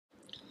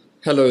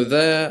Hello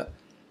there.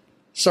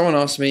 Someone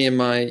asked me in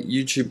my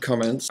YouTube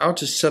comments how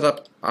to set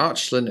up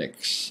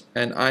Archlinux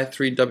and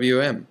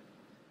i3WM.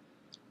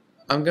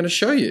 I'm going to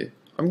show you.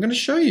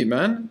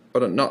 Man.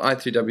 But not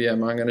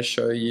i3WM. I'm going to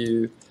show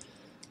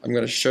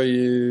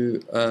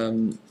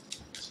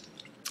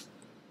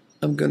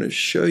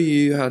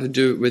you how to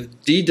do it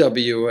with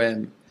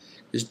DWM,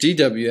 because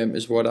DWM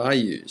is what I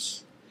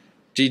use.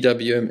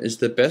 DWM is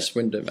the best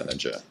window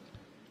manager.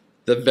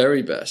 The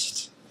very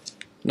best.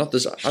 Not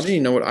this. I don't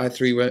even know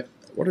what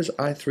what is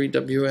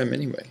i3WM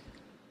anyway?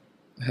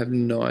 I have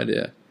no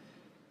idea.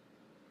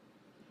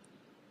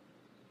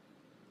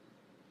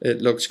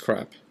 It looks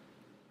crap.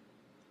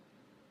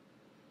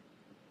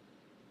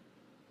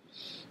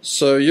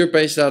 So you're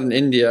based out in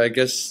India. I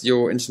guess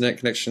your internet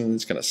connection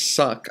is gonna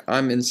suck.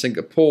 I'm in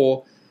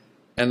Singapore,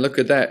 and look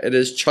at that. It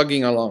is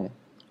chugging along.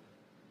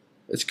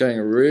 It's going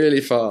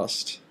really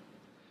fast.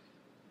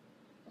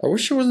 I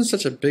wish it wasn't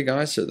such a big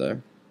ISO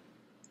though.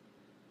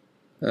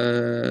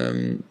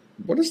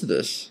 What is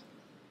this?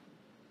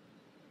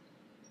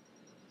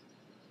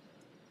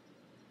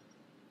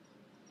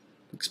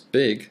 Looks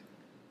big.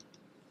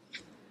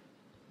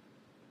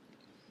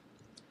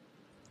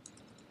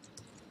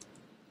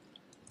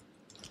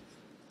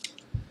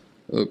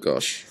 Oh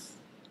gosh.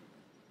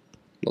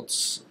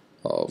 Lots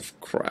of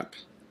crap.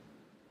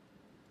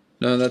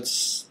 No, that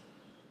sucks.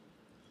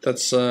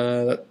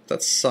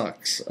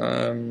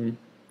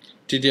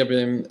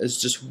 DWM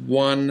is just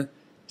one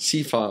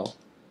C file.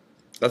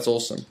 That's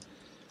awesome.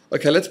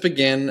 Okay, let's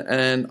begin,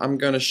 and I'm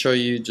going to show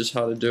you just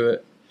how to do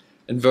it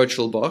in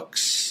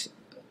VirtualBox.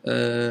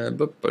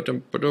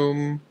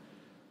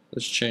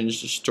 Let's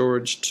change the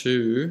storage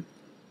to...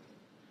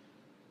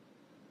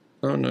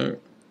 Oh no.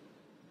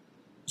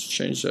 Let's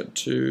change that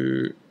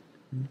to...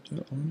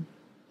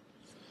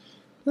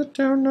 The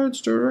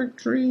downloads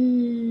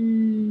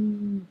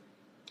directory.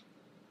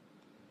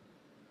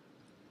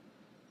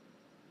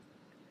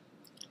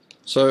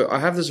 So I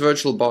have this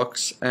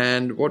VirtualBox,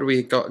 and what do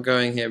we got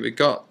going here? We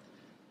got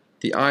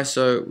the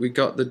ISO, we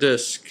got the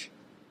disk,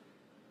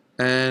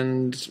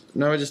 and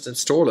now I just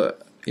install it.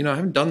 You know, I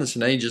haven't done this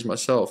in ages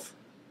myself.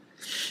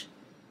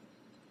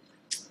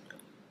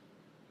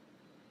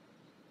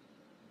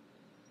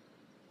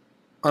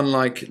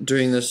 Unlike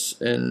doing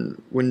this in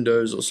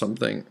Windows or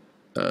something,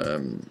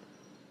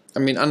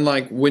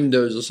 unlike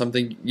Windows or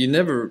something, you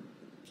never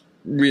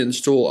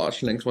reinstall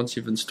Archlinux once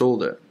you've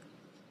installed it.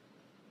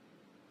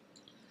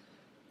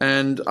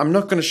 And I'm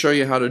not going to show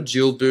you how to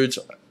dual boot,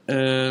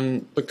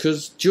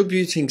 because dual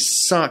booting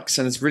sucks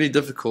and it's really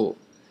difficult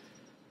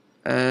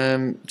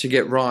to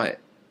get right.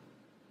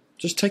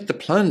 Just take the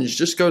plunge.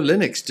 Just go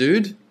Linux,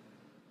 dude.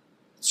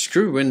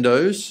 Screw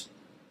Windows.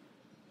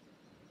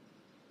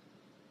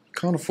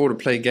 Can't afford to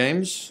play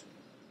games.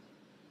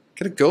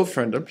 Get a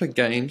girlfriend. Don't play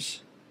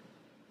games.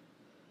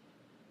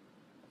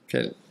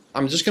 Okay,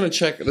 I'm just going to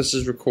check this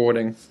is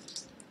recording.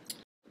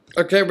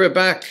 Okay, we're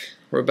back.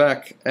 We're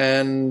back,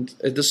 and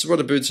this is what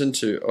it boots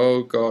into.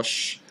 Oh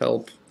gosh,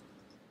 help.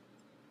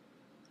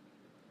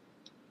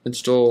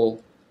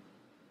 Install.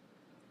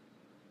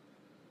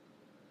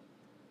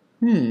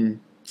 Great,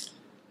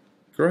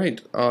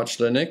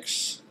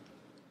 Archlinux.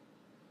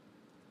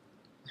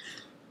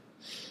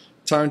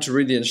 Time to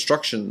read the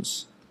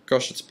instructions.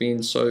 Gosh, it's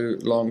been so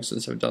long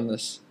since I've done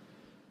this.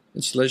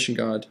 Installation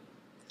guide.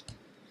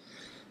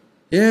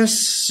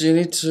 Yes, you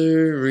need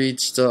to read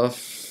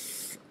stuff.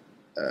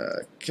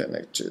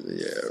 Connect to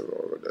the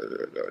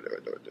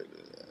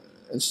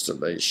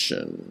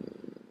installation,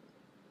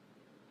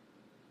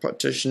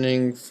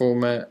 partitioning,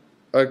 format.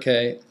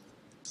 Okay,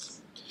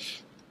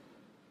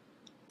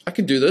 I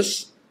can do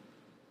this,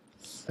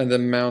 and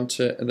then mount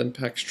it, and then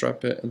pack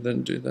strap it, and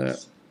then do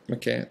that.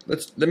 Okay,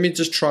 let me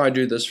just try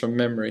do this from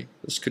memory.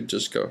 This could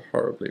just go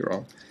horribly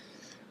wrong.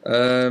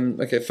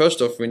 Okay,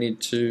 first off, we need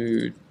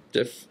to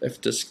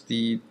fdisk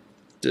the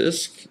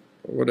disk,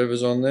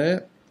 whatever's on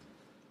there.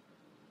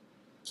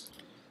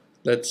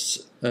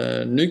 Let's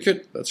nuke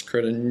it. Let's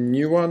create a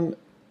new one.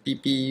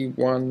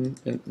 BP1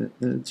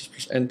 and just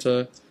press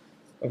enter.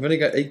 I've only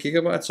got 8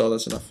 gigabytes, so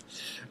that's enough.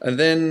 And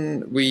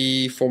then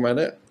we format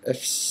it.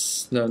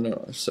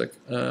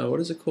 What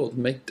is it called?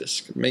 Make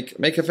disk.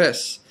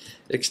 Makefs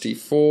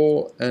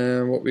xt4.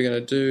 And what we're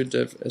gonna do?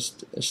 Dev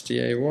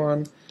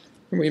sta1.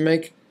 And we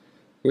make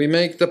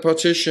the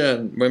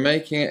partition. We're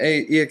making an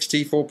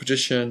ext4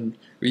 partition.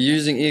 We're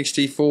using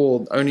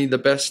ext4. Only the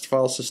best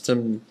file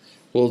system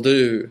will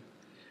do.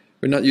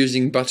 We're not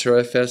using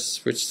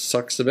Btrfs, which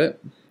sucks a bit.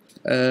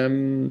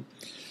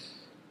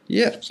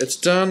 Yeah, it's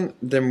done.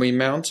 Then we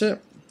mount it.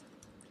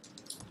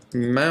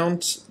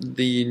 Mount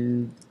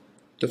the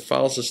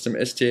file system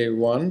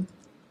sta1.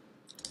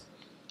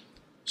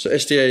 So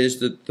sta is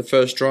the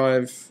first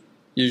drive.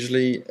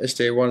 Usually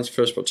sta1 is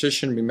first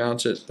partition. We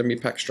mount it. Then we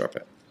pack strap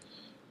it.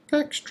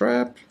 Pack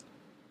strap.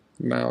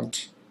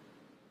 Mount.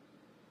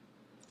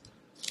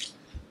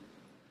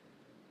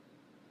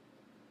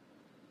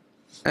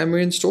 And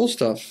we install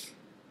stuff.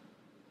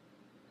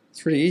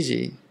 It's really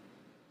easy.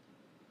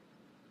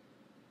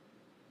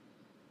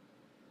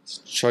 It's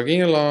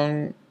chugging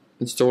along.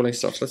 installing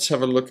stuff. Let's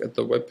have a look at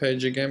the web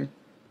page again.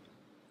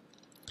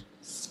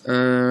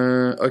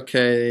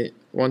 Okay,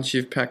 once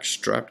you've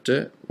strapped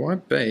it, why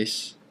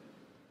base?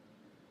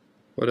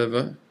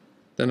 Whatever.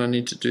 Then I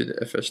need to do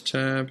the FS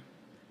tab.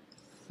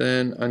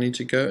 Then I need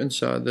to go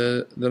inside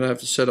there. Then I have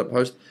to set up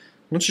host.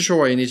 I'm not too sure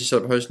why you need to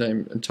set up host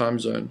name and time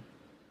zone.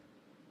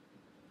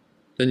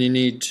 Then you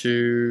need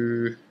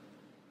to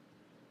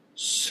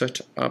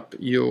set up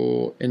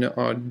your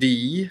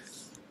inrd,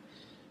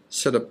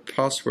 set up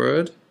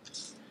password,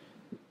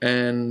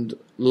 and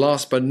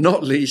last but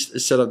not least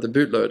is set up the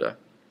bootloader.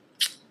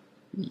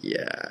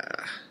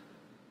 Yeah.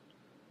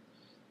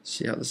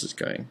 See how this is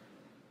going.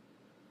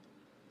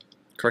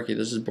 Crikey,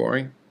 this is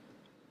boring.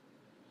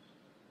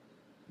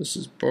 This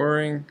is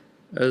boring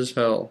as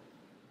hell.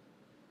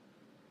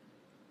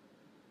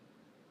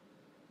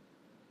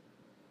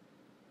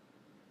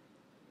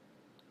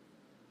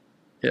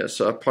 Yeah,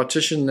 so I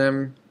partitioned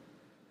them,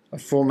 I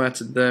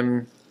formatted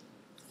them.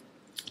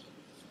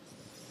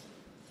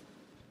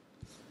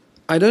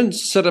 I don't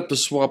set up a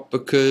swap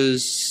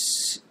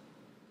because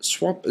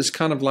swap is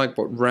kind of like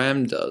what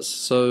RAM does,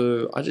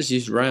 so I just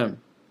use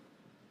RAM.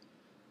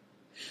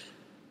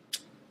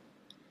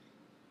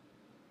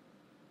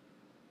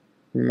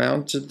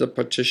 Mounted the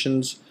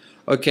partitions.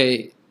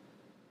 Okay,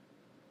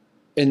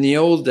 in the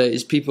old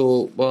days,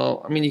 people,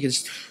 well, I mean, you can,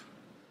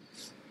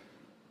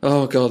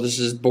 oh god, this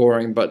is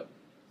boring, but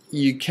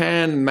you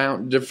can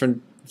mount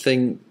different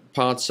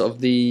parts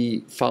of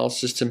the file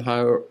system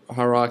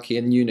hierarchy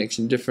in Unix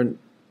in different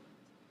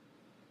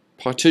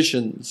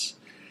partitions,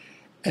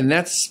 and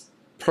that's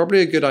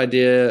probably a good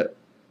idea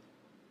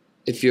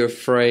if you're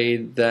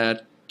afraid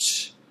that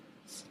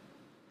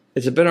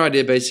it's a better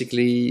idea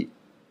basically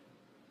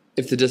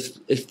if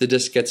the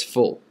disk gets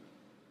full.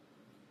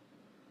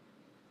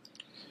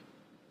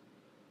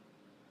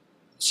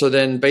 So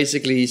then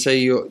basically say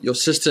your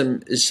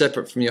system is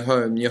separate from your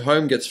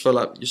home gets full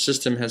up, your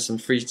system has some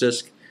free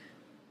disk,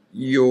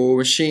 your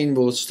machine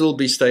will still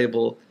be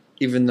stable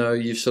even though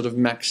you've sort of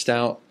maxed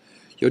out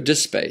your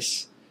disk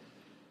space.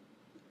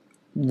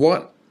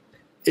 What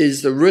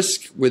is the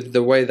risk with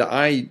the way that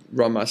I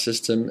run my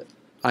system,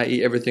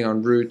 i.e. everything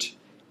on root,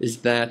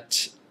 is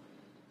that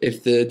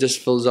if the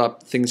disk fills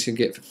up, things can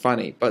get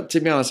funny. But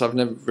to be honest, I've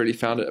never really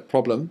found it a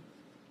problem.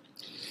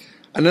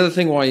 Another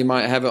thing why you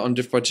might have it on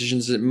diff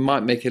partitions is it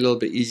might make it a little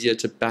bit easier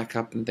to back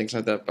up and things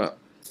like that, but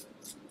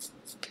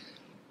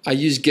I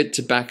use Git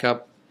to back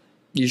up.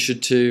 You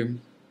should too.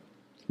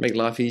 Make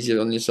life easier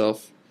on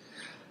yourself.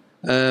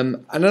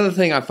 Another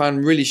thing I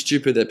find really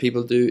stupid that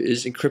people do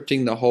is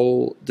encrypting the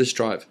whole disk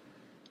drive.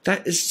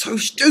 That is so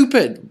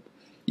stupid.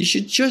 You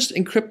should just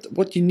encrypt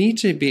what you need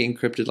to be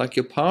encrypted, like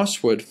your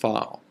password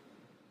file,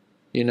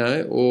 you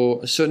know,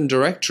 or a certain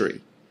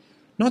directory.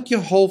 Not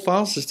your whole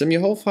file system.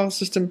 Your whole file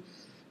system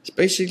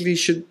basically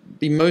should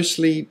be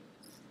mostly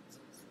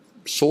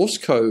source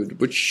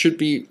code, which should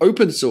be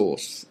open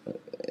source.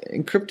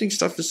 Encrypting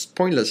stuff is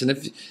pointless. And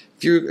if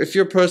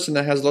you're a person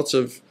that has lots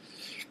of,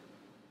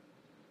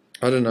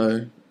 I don't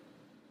know,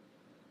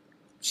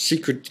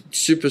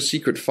 super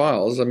secret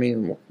files, I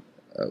mean,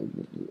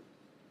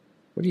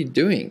 what are you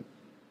doing?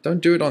 Don't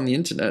do it on the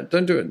internet.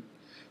 Don't do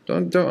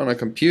it on a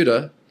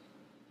computer,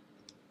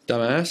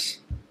 dumbass.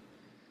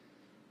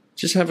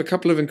 Just have a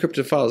couple of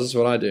encrypted files. That's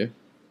what I do.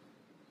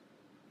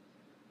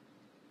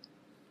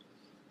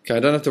 Okay, I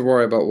don't have to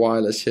worry about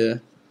wireless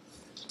here.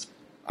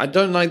 I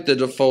don't like the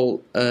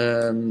default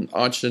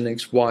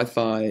Archlinux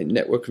Wi-Fi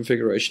network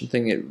configuration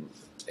thing.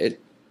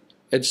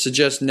 It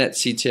suggests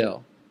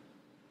netctl.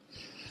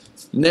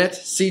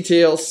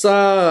 Netctl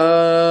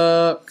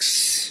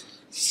sucks.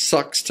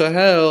 Sucks to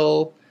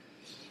hell.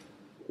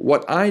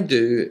 What I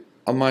do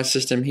on my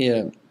system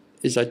here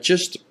is I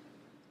just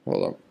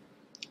run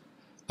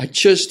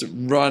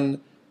systemd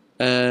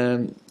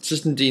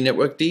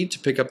networkd to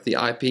pick up the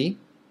IP,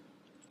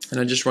 and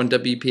I just run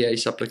WPA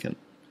supplicant.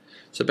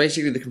 So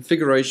basically the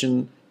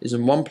configuration is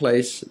in one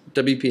place,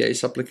 WPA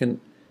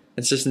supplicant,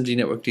 and systemd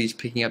networkd is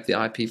picking up the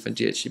IP from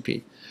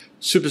DHCP.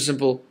 Super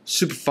simple,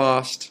 super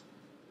fast.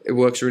 It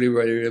works really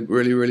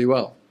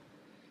well.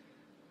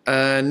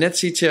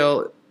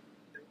 netctl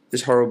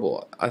is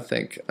horrible, I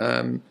think.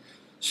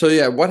 So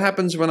yeah, what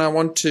happens when I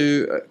want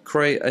to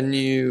create a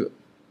new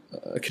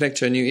connect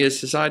to a new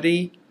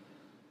ESSID?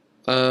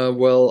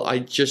 Well, I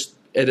just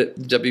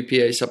edit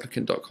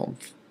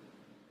wpa-supplicant.conf.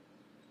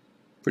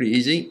 Pretty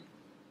easy.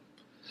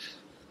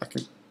 I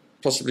can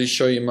possibly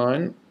show you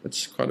mine.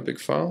 It's quite a big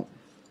file.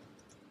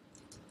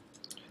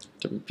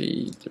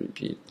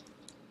 WP.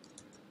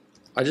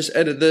 I just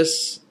edit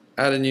this,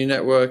 add a new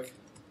network,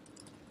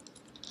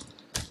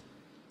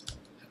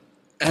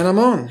 and I'm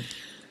on.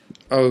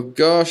 Oh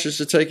gosh, this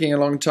is taking a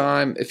long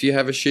time. If you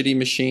have a shitty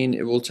machine,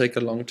 it will take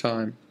a long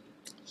time.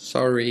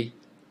 Sorry.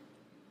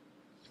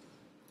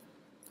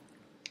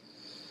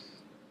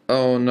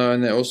 Oh no,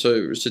 and they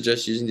also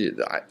suggest using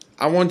the...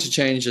 I want to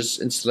change this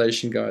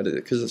installation guide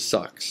because it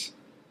sucks.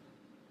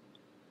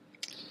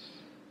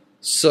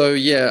 So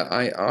yeah,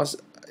 I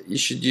asked you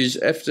should use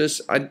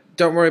FDIS.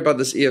 Don't worry about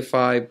this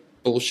EFI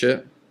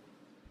bullshit.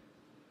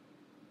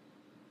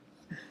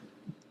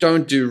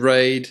 don't do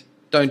RAID,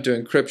 don't do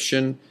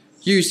encryption,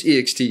 use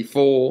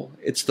ext4.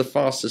 It's the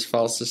fastest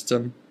file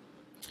system.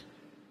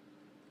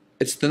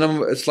 It's the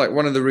number. It's like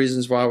one of the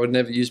reasons why I would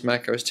never use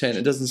Mac OS 10.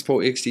 It doesn't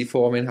support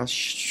ext4. I mean,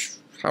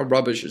 how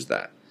rubbish is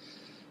that?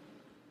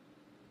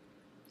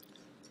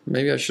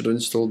 Maybe I should have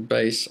installed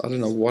base. I don't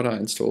know what I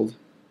installed.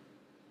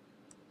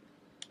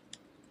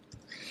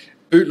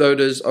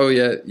 Bootloaders. Oh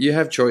yeah, you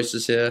have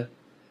choices here.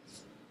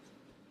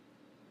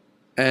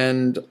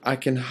 And I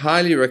can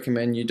highly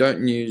recommend you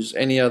don't use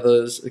any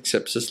others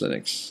except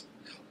SysLinux.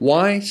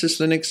 Why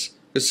SysLinux?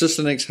 Because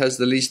SysLinux has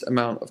the least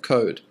amount of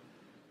code.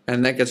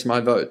 And that gets my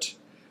vote.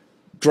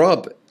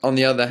 Grub, on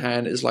the other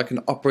hand, is like an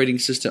operating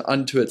system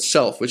unto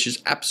itself, which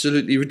is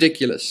absolutely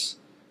ridiculous.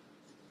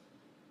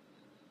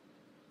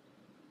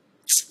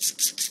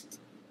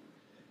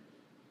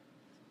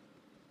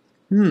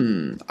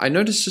 I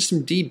noticed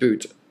system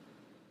deboot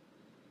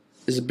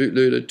is a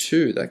bootloader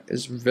too. That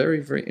is very,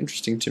 very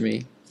interesting to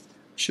me.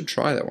 I should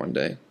try that one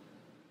day.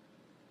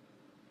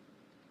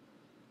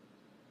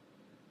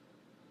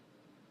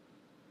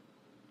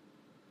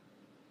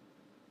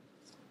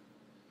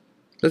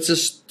 Let's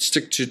just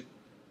stick to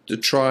the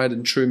tried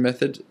and true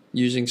method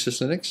using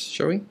SysLinux,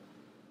 shall we?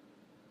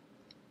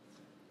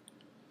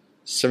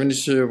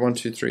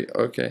 72.123.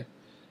 Okay.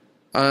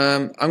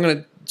 I'm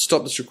going to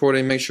stop this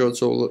recording, make sure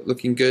it's all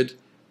looking good,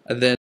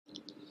 and then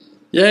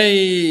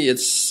yay!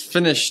 It's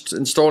finished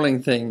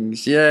installing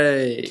things.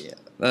 Yay!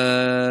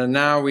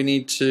 Now we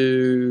need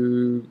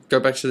to go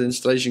back to the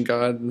installation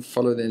guide and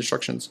follow the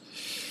instructions.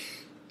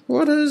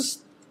 What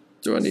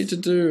do I need to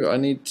do? I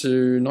need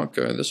to not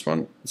go in this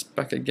one. It's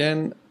back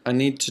again. I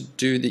need to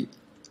do the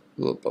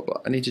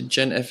I need to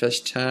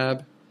genfs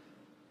tab.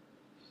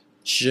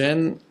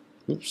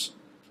 Genfs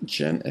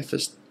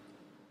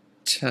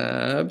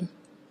tab.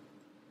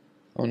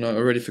 Oh no, I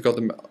already forgot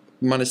the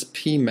minus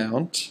p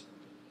mount.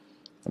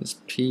 Minus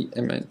p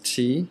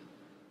mnt.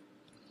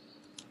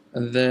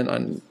 And then I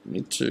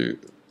need to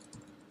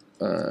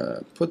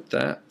put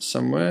that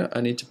somewhere. I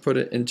need to put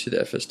it into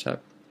the fs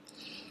tab.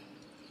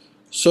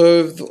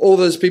 So all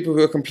those people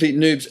who are complete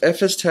noobs,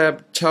 fs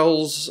tab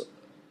tells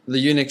the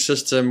Unix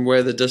system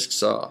where the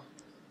disks are,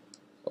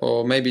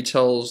 or maybe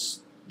tells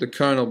the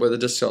kernel where the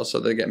disks are, so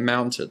they get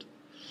mounted.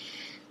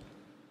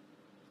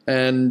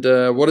 And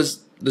what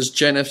does this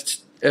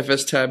genfs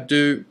tab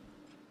do?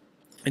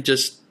 It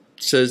just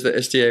says that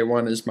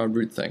SDA1 is my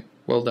root thing.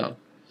 Well done.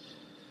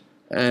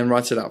 And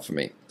writes it out for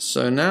me.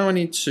 So now I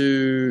need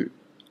to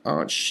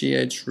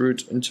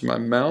archroot into my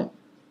mount.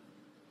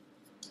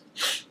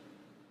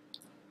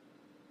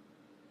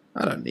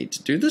 I don't need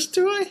to do this,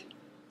 do I?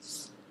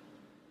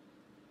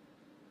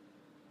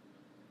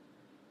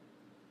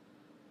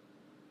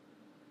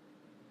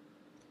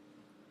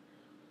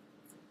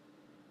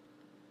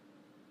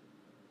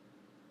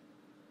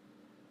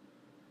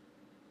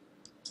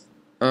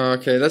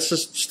 Okay, let's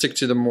just stick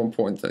to the more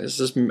important thing. It's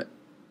just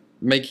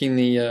making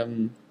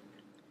the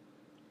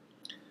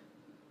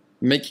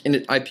make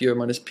init IPO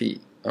minus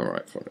p. All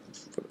right, for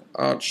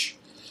arch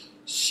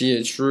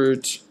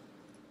chroot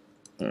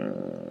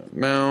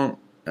mount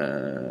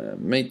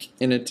make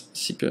init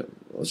cp.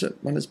 What was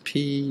it minus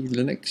p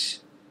Linux?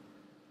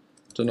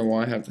 Don't know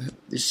why I have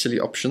these silly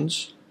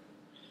options.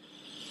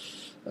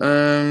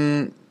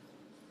 Yeah,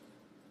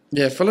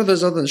 follow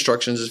those other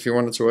instructions if you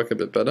want it to work a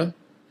bit better.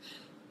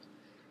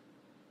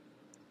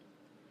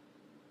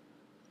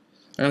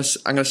 I'm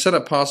going to set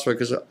a password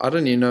because I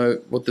don't even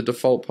know what the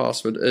default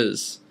password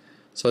is.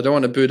 So I don't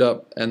want to boot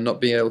up and not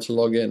be able to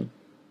log in.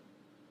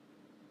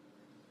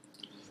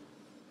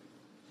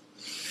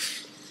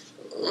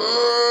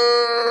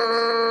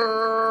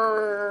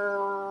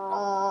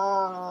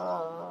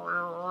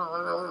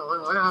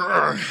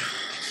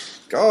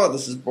 God,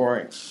 this is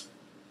boring.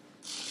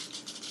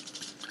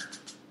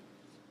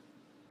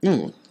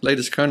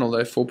 Latest kernel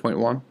though,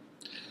 4.1.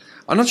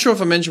 I'm not sure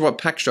if I mentioned what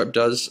Packstripe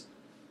does.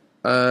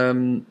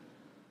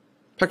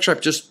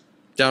 Packstripe just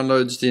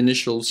downloads the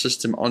initial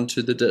system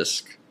onto the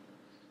disk.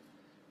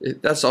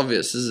 That's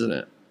obvious, isn't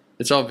it?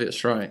 It's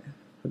obvious, right?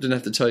 I didn't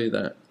have to tell you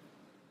that.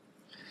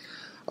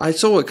 I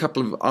saw a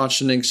couple of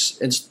Archlinux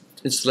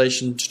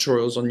installation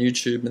tutorials on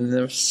YouTube and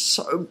they're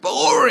so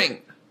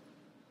boring.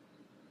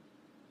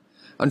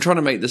 I'm trying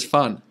to make this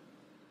fun.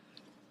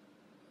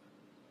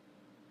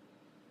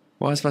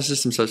 Why is my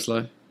system so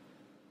slow?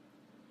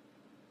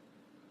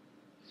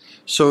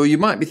 So you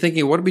might be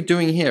thinking, what are we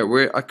doing here?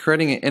 We're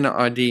creating an inner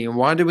ID. And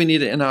why do we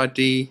need an inner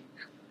ID?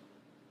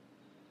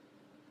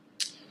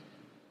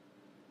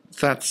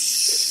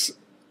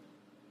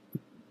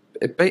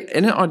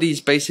 Inner ID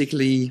is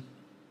basically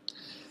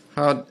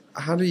how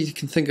do you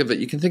can think of it?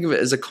 You can think of it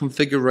as a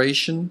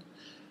configuration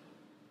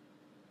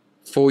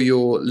for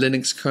your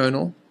Linux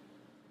kernel,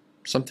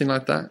 something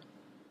like that.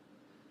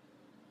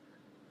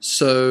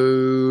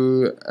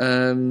 So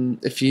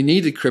if you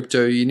need a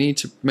crypto, you need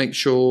to make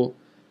sure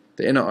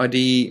the inner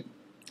ID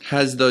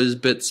has those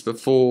bits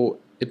before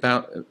it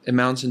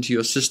mounts into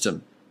your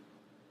system.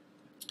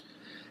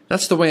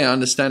 That's the way I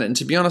understand it. And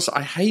to be honest,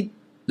 I hate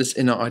this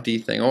inner ID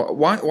thing.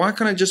 Why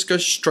can't I just go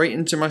straight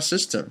into my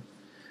system?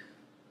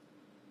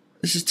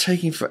 This is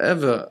taking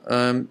forever.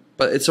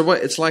 But it's a way.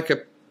 It's like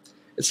a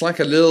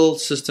little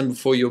system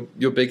before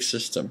your big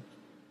system.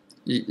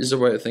 Is a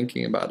way of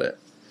thinking about it.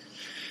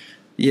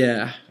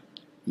 Yeah.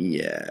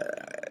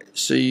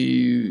 So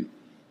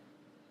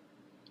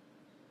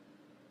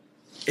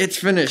it's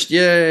finished.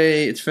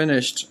 Yay! It's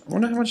finished. I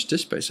wonder how much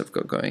disk space I've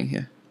got going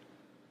here.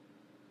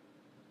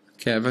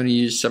 Okay, I've only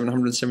used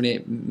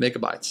 778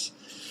 megabytes.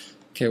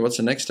 Okay, what's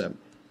the next step?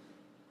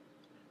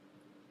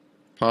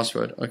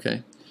 Password.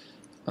 Okay,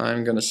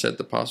 I'm gonna set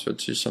the password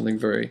to something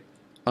very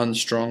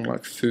unstrong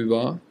like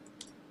foobar.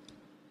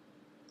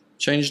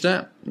 Change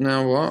that.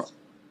 Now what?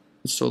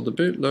 Install the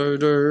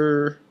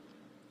bootloader.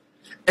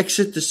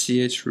 Exit the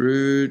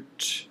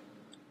chroot.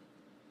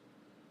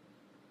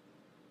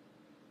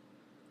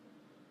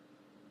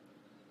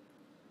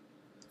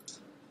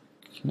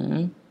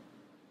 Okay.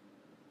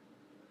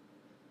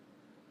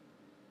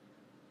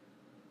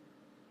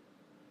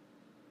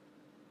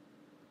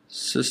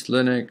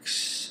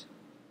 Syslinux.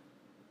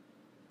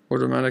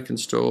 Automatic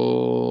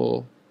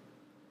install.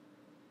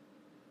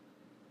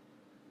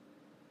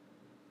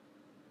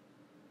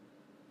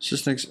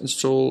 Syslinux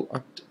install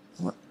up.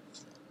 What?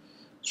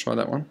 Let's try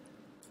that one.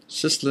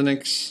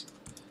 Syslinux.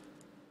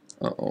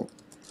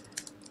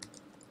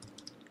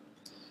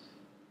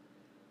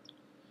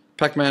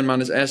 Pacman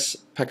 -S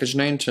package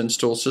name to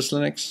install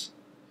Syslinux.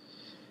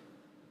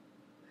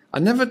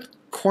 I'm never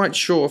quite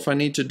sure if I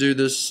need to do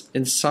this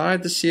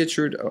inside the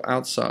chroot or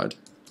outside.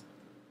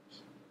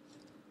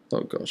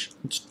 Oh gosh,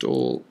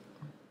 install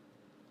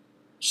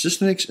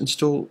Syslinux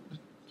install.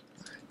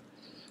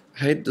 I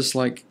hate this,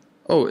 like,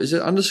 oh, is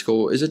it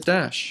underscore? Is it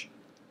dash?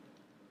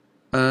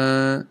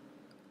 What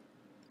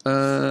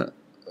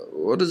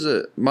is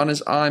it?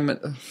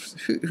 -I.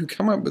 Who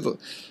come up with it?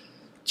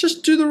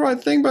 Just do the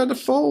right thing by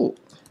default.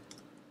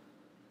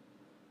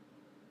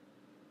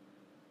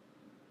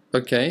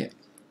 Okay,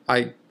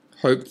 I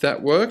hope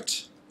that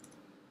worked.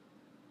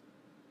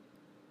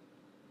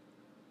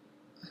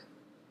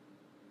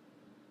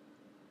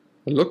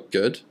 It looked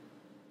good.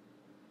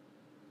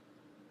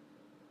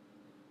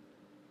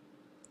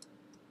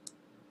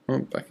 Oh,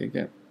 back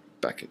again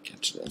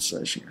to the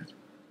installation.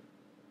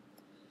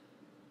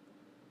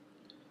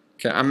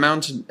 Okay, I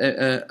mounted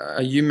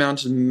a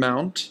U-mounted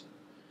mount.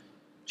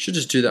 Should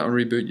just do that on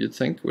reboot, you'd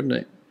think, wouldn't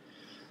it?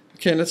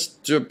 Okay, let's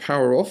do a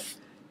power off.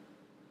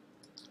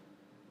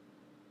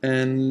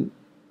 And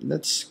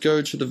let's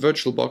go to the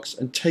VirtualBox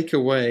and take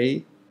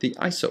away the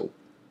ISO.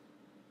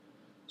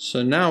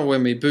 So now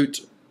when we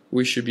boot,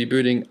 we should be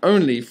booting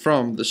only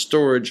from the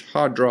storage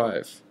hard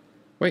drive.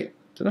 Wait,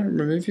 did I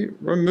remove you?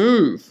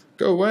 Remove!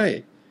 Go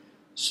away!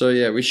 So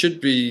yeah, we should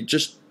be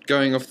just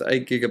going off the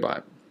 8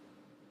 GB.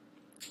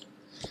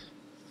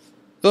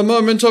 The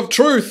moment of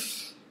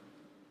truth!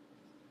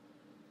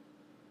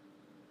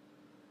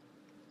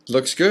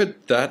 Looks good.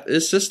 That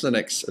is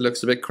Syslinux. It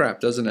looks a bit crap,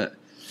 doesn't it?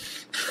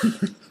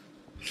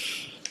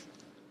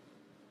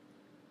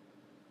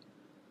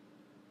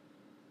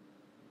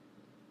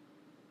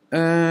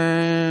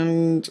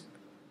 And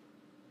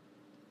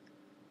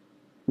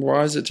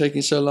why is it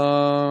taking so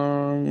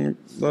long?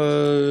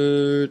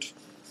 Load.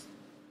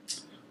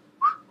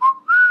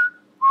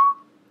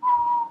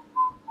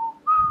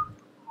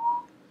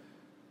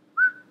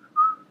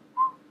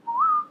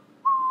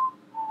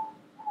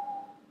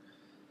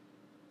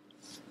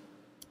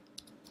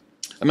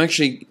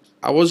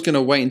 I was going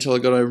to wait until I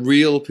got a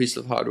real piece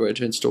of hardware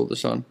to install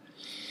this on.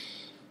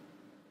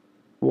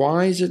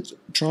 Why is it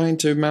trying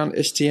to mount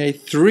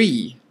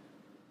STA3?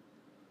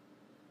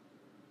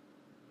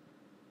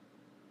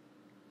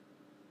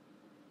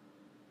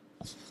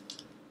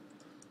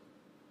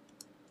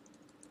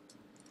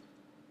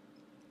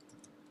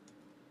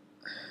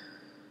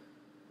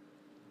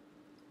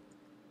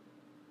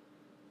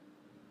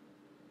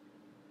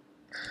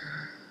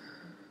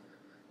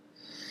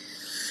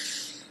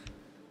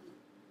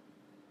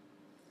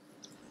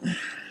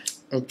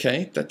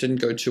 Okay, that didn't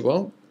go too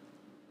well.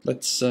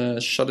 Let's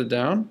shut it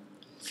down.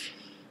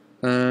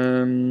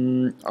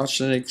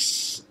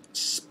 Archlinux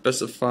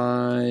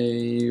specify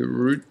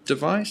root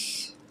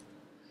device.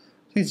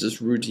 I think it's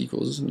just root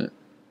equals, isn't it?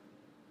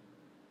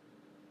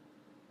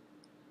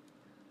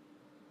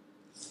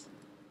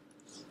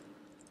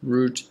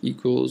 Root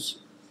equals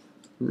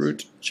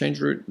root, change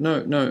root.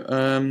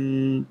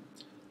 No.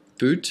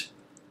 Boot.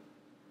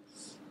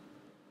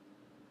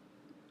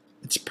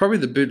 It's probably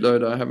the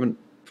bootloader I haven't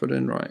put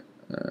in right.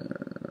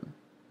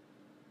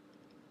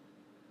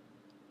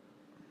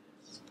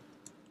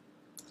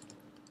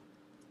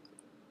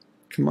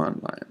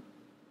 Command line.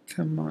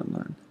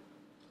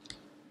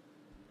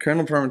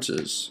 Kernel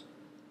parameters.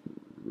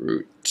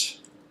 Root.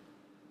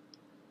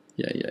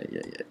 Yeah.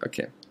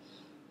 Okay.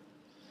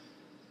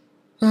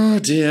 Oh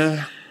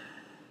dear.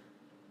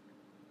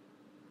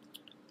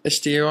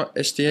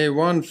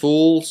 SDA1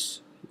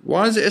 fools.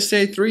 Why is it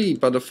SDA3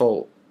 by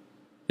default?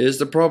 Here's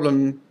the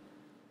problem.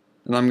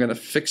 And I'm going to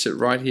fix it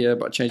right here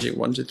by changing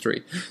 1 to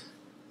 3.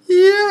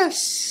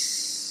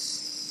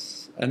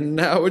 Yes! And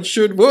now it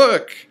should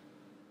work.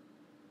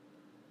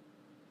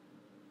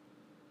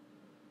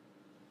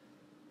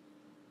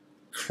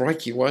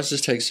 crikey, why does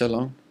this take so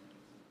long?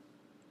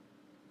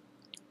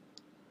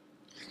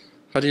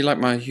 How do you like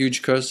my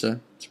huge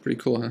cursor? It's pretty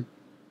cool, huh?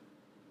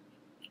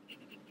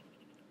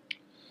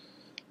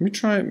 Let me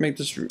try and make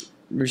this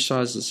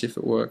resize and see if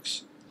it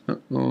works.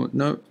 Oh,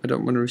 no, I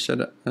don't want to reset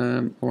it.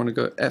 I want to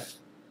go F.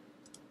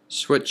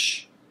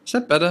 Switch. Is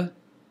that better?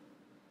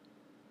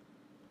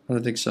 I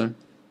don't think so.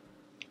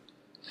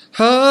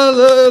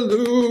 Hallelujah.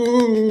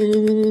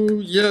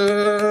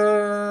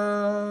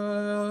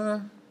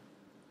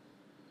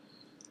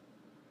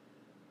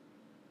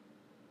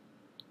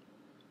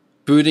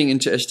 Booting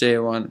into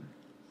SDA1.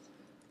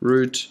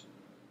 Root.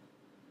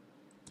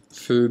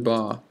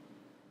 Foobar.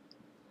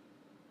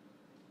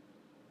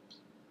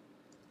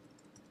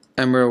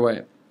 And we're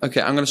away.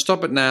 Okay, I'm going to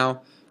stop it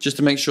now just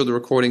to make sure the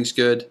recording's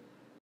good.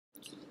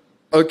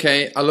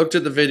 Okay, I looked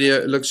at the video,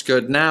 it looks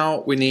good.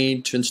 Now we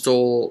need to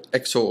install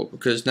Xorg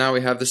because now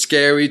we have the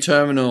scary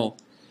terminal,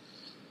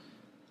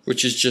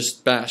 which is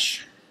just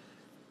bash.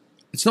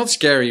 It's not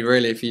scary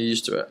really if you're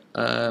used to it.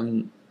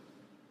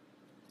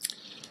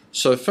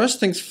 So first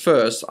things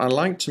first, I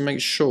like to make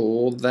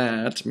sure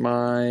that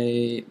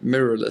my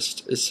mirror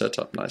list is set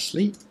up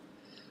nicely.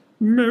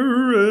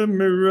 Mirror,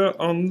 mirror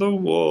on the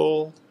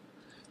wall.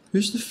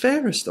 Who's the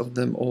fairest of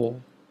them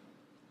all?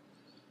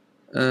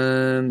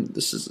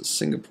 This is a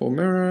Singapore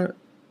mirror.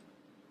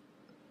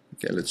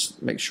 Okay,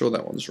 let's make sure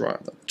that one's right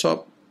at the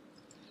top.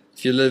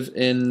 If you live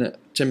in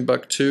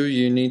Timbuktu,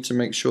 you need to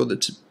make sure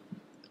that...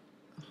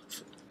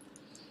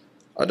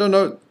 I don't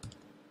know.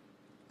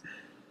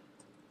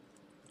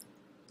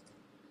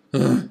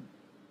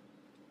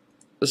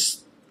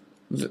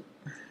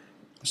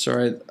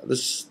 Sorry,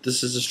 this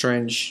is a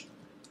strange...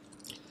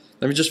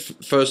 Let me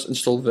just first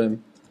install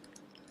Vim.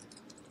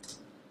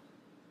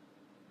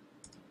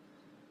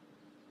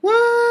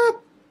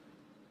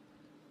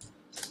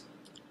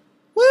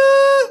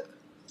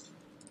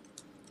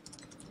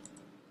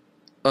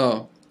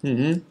 Oh,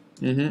 I'm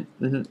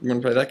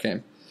gonna play that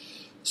game.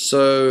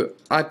 So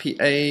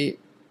IPA.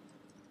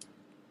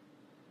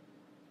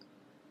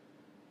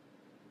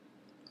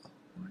 Oh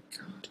my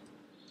god.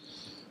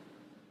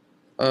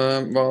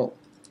 Well,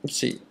 let's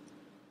see.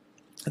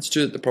 Let's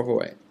do it the proper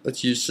way.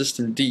 Let's use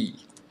system D,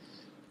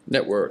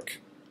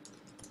 network.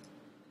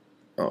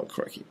 Oh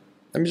crikey.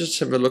 Let me just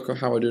have a look at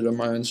how I do it on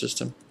my own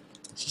system.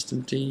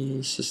 System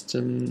D,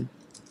 system.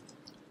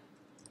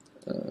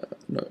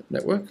 No,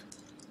 network.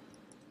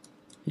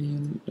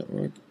 Ian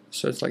network.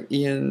 So it's like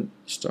Ian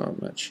star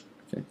match.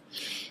 Okay.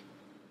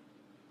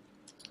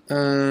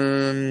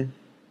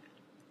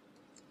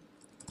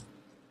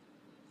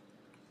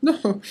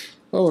 No.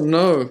 Oh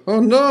no.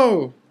 Oh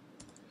no.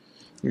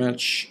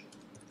 Match.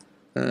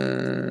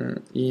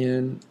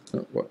 Ian.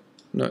 No, what?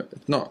 No,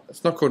 it's not.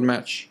 It's not called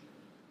match.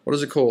 What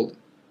is it called?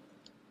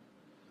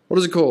 What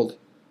is it called?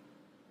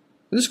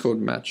 It is called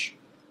match.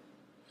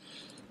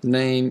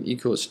 Name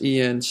equals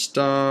Ian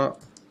star.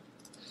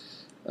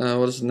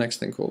 What is the next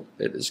thing called?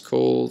 It is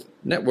called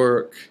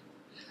network.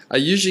 I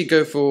usually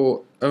go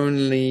for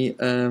only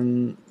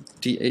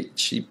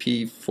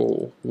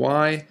DHCP4.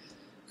 Why?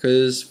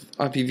 Because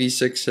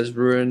IPv6 has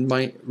ruined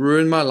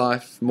my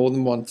life more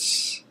than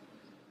once,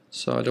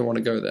 so I don't want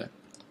to go there.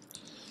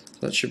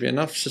 So that should be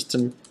enough.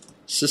 System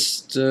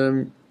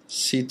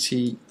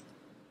CTL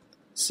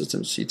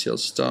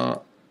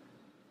start.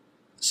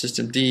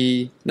 System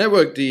D,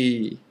 network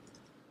D.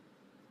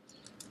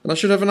 And I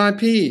should have an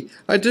IP.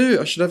 I do.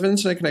 I should have an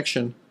internet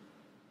connection.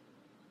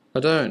 I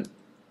don't,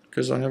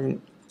 because I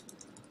haven't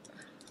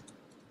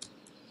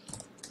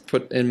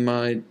put in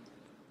my.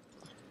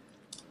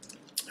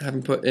 I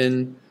haven't put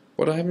in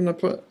what I haven't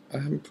put. I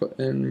haven't put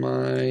in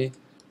my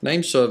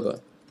name server.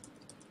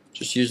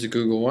 Just use the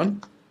Google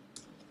one,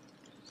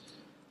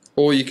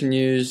 or you can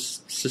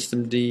use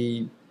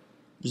systemd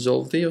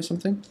resolved or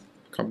something.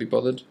 Can't be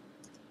bothered.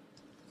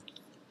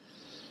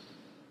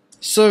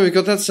 So we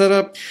got that set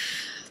up.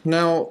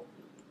 Now,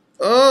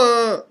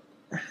 I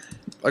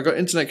got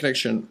internet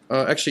connection.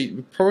 Actually,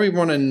 we probably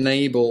want to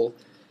enable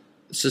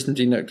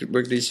systemd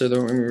network D so that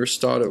when we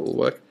restart it will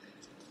work.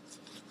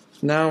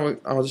 Now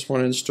I just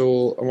want to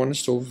install. I want to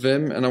install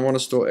Vim and I want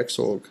to install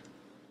Xorg.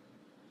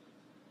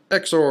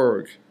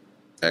 Xorg.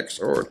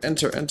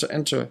 Enter.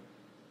 Enter.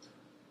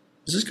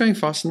 Is this going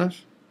fast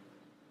enough?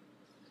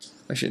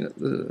 Actually,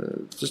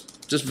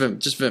 just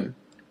Vim.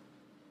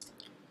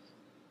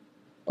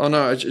 Oh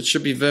no, it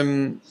should be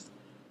Vim.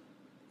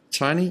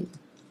 Tiny.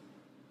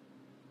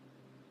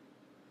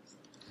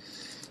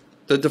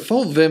 The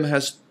default Vim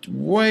has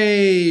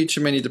way too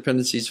many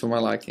dependencies for my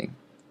liking.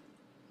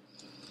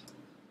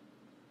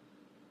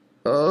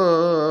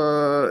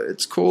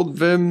 It's called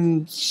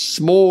Vim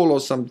Small or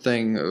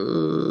something.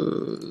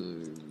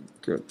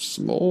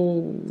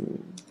 Small.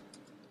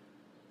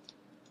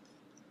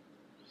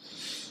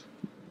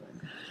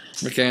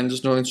 Okay, I'm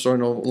just not installing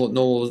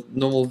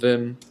normal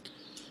Vim.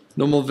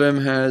 Normal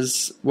Vim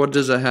has, what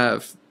does it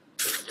have?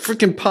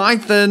 Freaking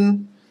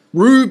Python,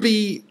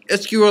 Ruby,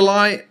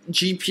 SQLite,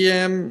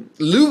 GPM,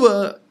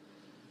 Lua.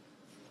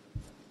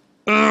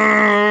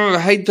 I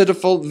hate the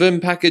default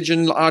Vim package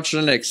in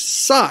Archlinux.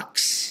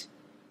 Sucks.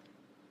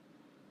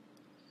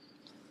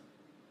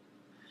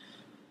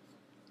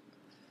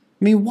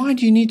 I mean, why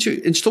do you need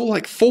to install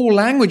like 4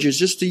 languages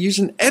just to use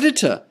an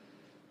editor?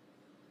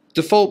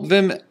 Default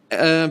Vim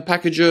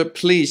packager,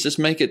 please just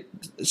make it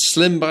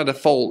slim by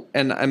default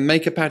and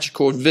make a package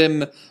called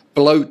Vim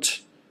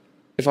bloat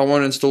if I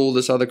want to install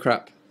this other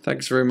crap.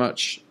 Thanks very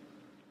much.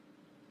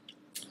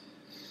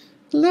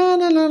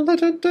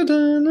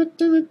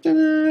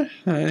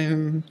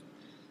 I'm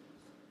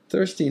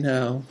thirsty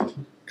now.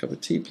 Cup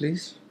of tea,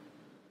 please.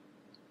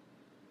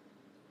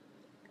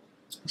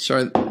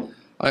 Sorry,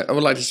 I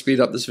would like to speed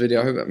up this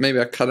video. I hope maybe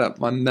I cut out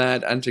my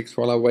mad antics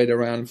while I wait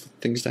around for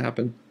things to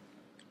happen.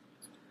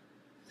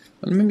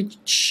 And let me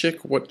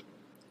check what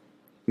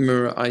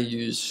mirror I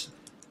use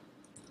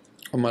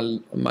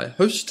on my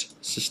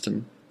host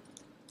system.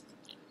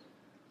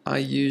 I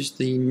use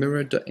the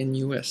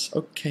mirror.nus.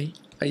 Okay,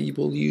 I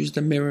will use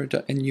the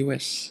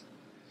mirror.nus.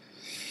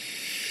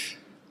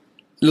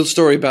 Little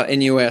story about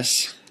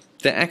NUS.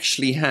 They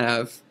actually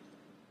have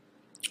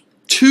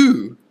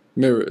 2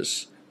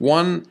 mirrors.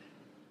 One,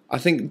 I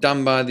think,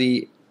 done by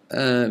the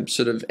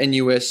sort of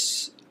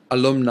NUS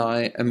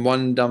alumni, and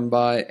one done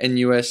by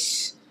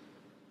NUS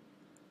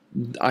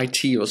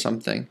IT or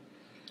something.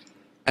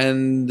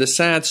 And the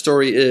sad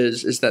story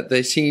is that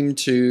they seem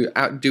to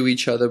outdo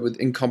each other with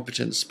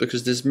incompetence,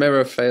 because this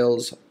mirror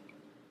fails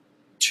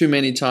too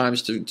many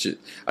times to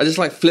I just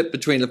like flip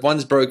between. If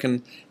one's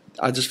broken,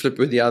 I just flip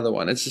with the other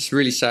one. It's just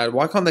really sad.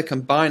 Why can't they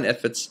combine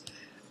efforts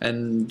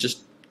and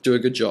just do a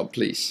good job,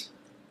 please?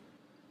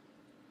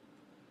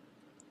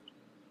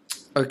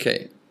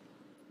 Okay.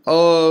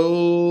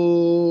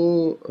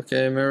 Oh,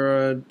 okay,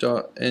 mirror.nus.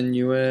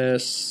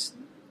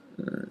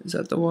 Is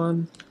that the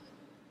one?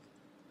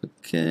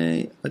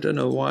 Okay, I don't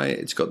know why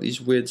it's got these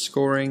weird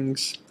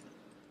scorings.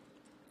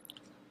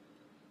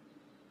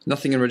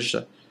 Nothing in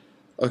register.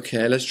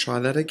 Okay, let's try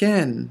that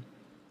again.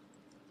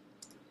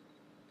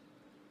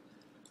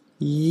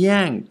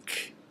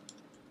 Yank.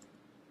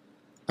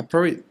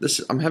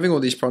 I'm having all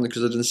these problems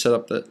because I didn't set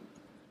up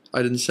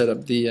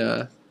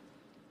the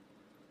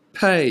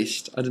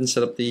paste. I didn't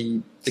set up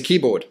the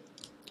keyboard.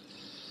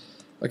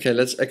 Okay,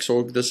 let's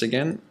xorg this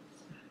again.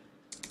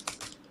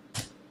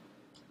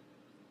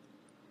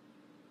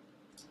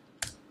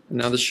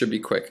 Now this should be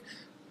quick.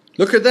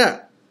 Look at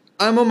that!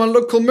 I'm on my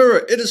local mirror.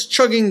 It is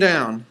chugging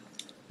down.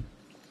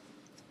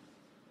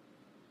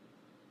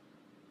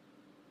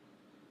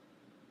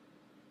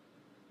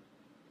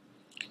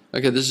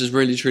 Okay, this is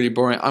really truly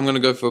boring. I'm gonna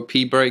go for a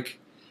pee break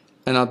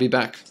and I'll be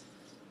back.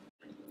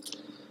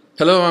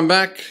 Hello, I'm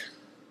back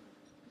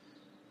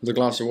with a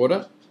glass of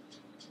water.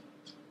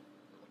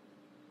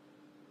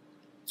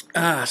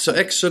 So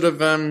X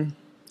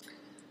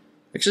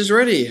is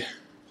ready.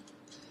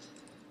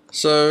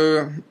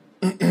 So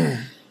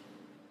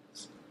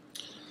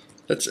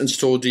let's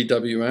install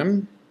DWM.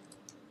 I'm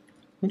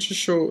not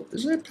sure,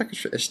 is there a package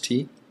for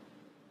ST?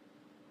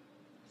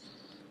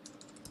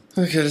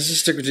 Okay, let's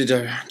just stick with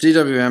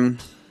DWM.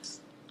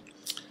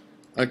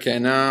 Okay,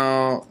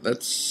 now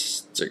let's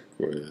stick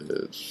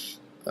with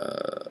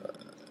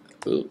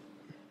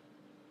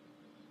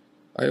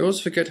I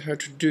always forget how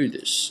to do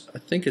this. I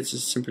think it's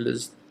as simple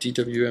as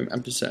DWM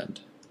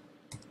ampersand.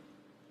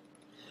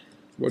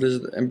 What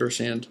is the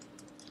ampersand?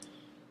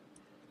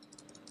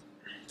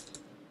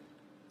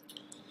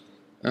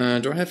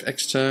 Do I have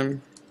xterm?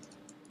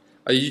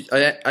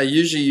 I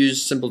usually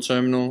use simple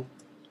terminal,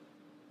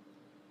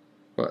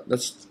 but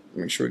let's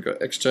make sure we got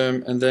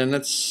xterm, and then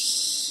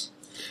let's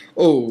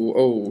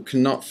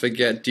cannot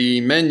forget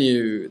the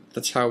menu.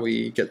 That's how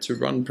we get to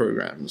run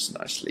programs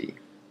nicely.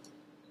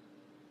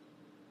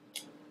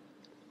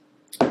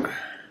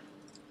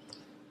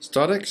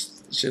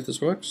 StartX, see if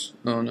this works.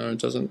 Oh no, it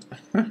doesn't.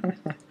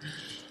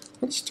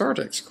 What's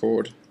StartX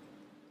called?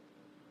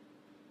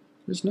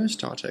 There's no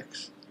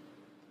StartX.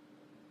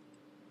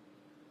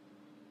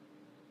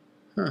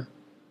 Huh.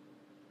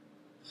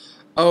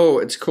 Oh,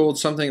 it's called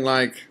something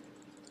like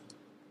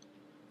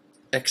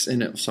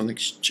xinit or something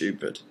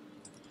stupid.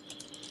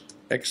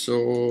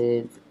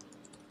 Xorg.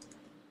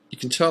 You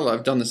can tell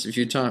I've done this a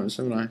few times,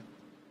 haven't I?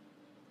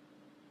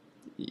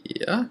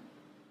 Yeah.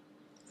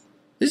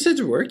 Is it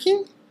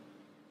working?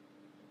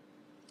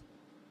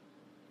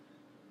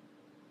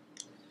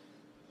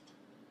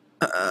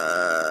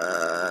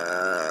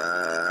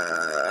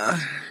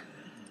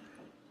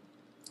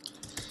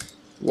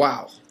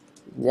 Wow.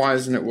 Why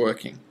isn't it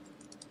working?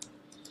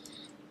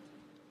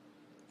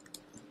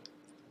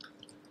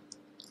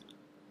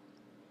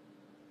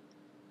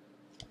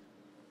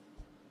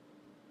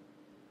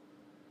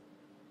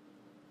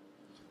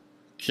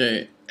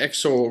 Okay,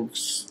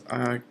 xorgs.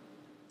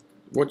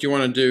 What you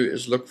want to do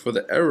is look for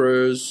the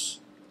errors.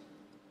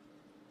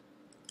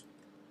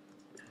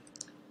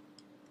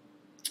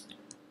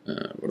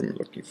 What am I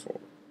looking for?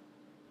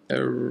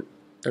 Error?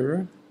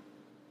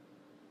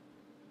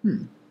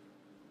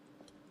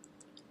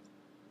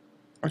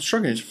 I'm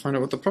struggling to find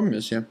out what the problem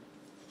is here.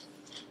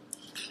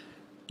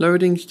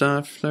 Loading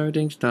stuff,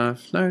 loading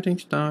stuff, loading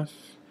stuff,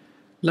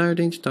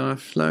 loading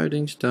stuff,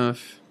 loading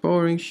stuff,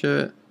 boring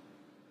shit.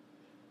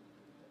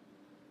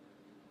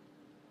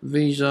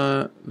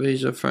 Visa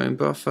phone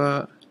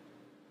buffer.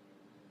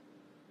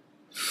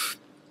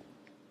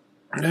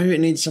 No, it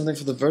needs something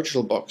for the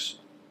virtual box.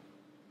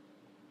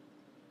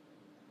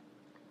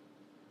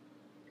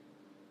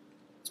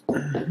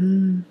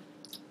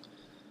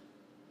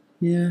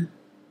 Yeah.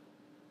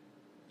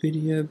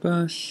 Video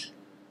bus.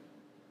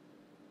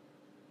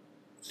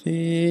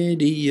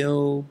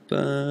 Video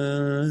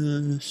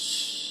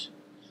bus.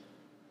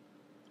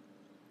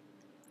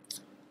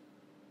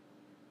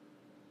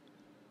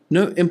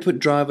 No input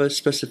driver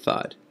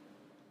specified.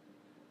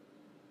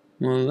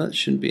 Well, that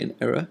shouldn't be an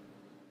error.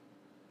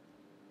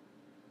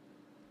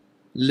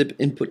 Lib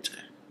input.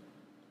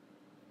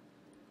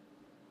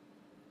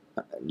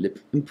 Lib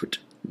input.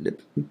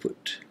 Lib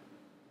input.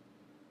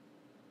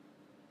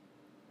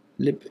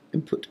 Lib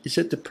input. Is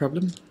that the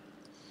problem?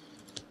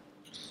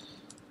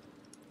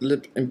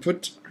 Lib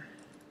input.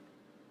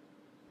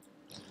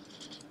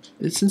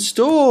 It's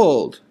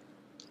installed.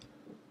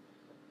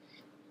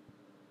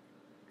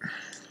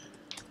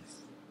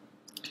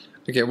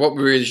 Okay, what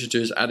we really should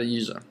do is add a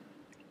user.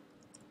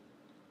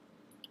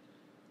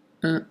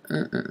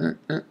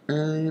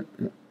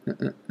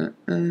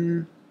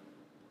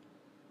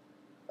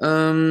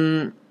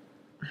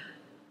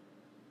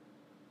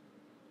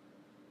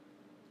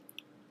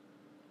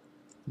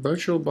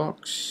 Virtual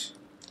box.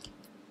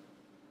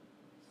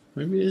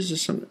 Maybe this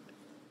is some.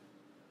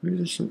 Maybe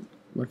there's some.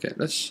 Okay,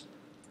 let's.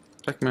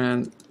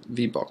 Pacman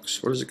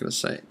VBox. What is it going to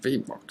say?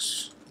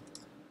 VBox.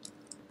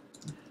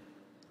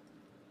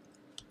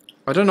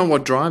 I don't know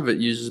what driver it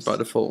uses by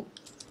default.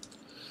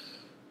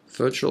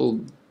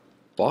 Virtual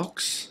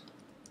box.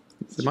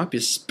 There might be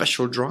a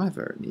special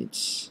driver it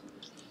needs.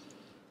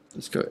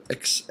 Let's go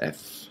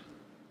xf.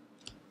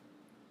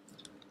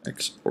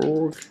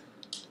 xorg.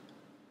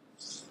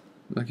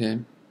 Okay,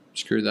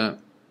 screw that.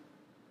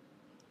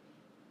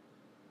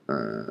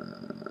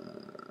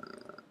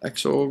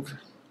 Xorg.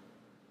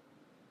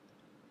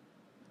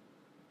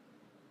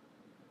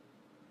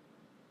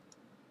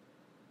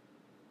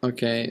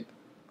 Okay.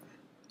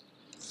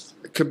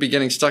 It could be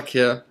getting stuck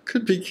here.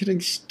 Could be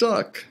getting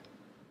stuck.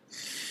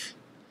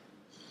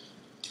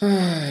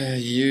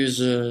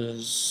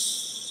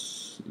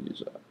 Users.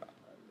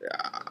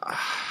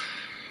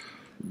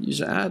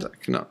 User add. I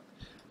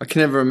can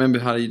never remember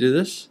how you do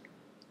this.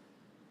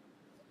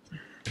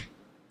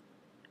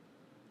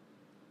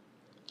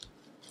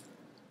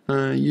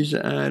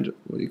 User add.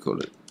 What do you call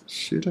it?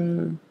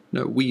 Sudo.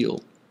 No,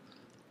 wheel.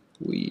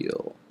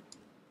 Wheel.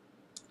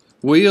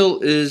 Wheel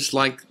is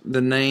like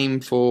the name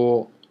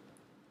for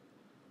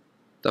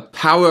the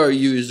power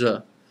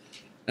user.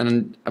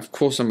 And of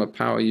course I'm a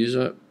power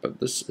user, but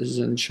this is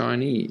in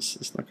Chinese.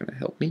 It's not going to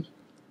help me.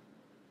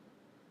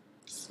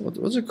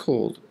 What's it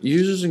called?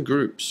 Users and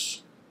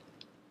groups.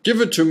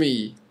 Give it to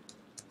me.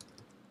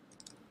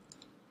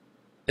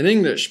 In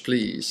English,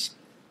 please.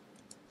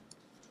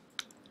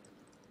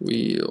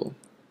 Wheel.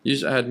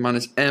 User add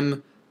minus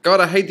M.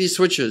 God, I hate these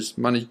switches.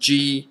 Minus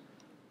G.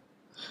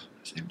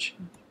 Minus MG.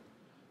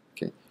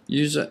 Okay.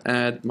 User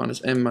add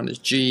minus M minus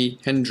G.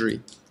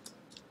 Hendry.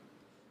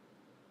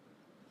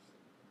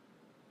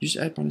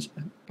 User add minus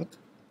M. What?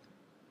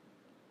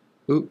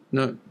 Oh,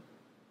 no.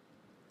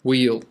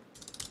 Wheel.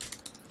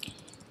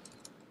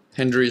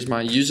 Hendry is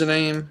my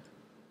username.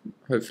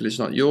 Hopefully it's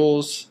not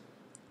yours.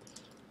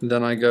 And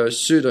then I go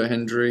sudo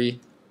Hendry.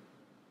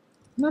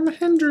 And I'm a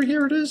Hendry,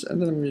 here it is.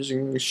 And then I'm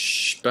using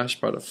bash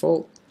by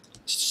default.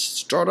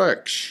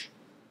 StartX.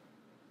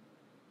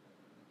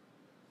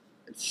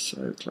 It's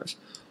so close.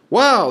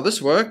 Wow,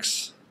 this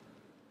works.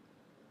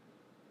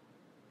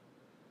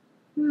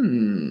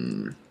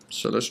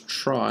 So let's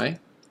try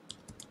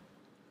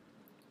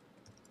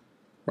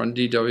run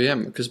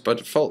DWM, because by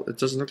default it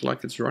doesn't look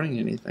like it's running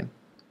anything.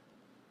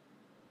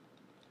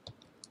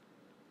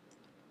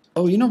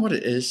 Oh, you know what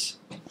it is?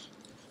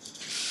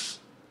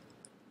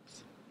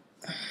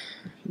 You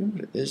know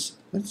what it is?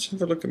 Let's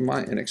have a look at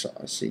my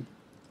xinitrc.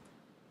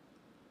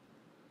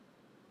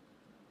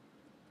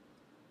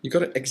 You got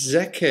to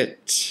exec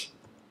it.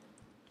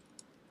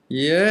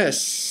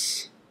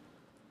 Yes.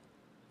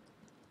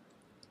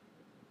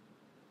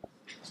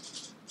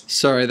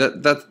 Sorry,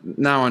 that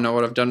now I know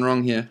what I've done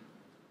wrong here.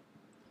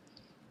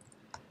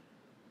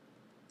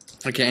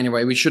 Okay,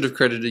 anyway, we should have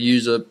created a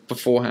user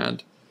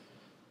beforehand.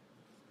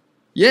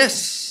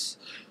 Yes!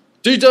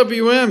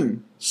 DWM,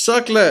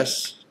 suck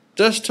less,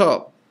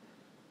 desktop.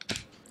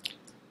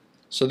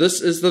 So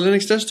this is the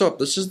Linux desktop.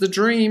 This is the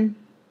dream.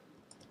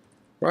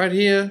 Right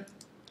here.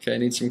 Okay,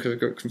 needs some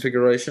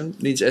configuration.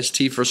 Needs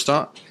ST for a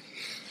start.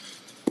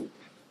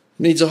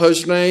 Needs a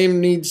host name,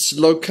 needs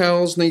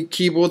locales, need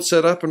keyboard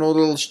setup and all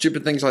the little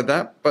stupid things like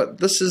that. But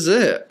this is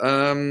it.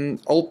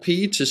 Alt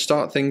P to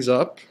start things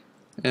up.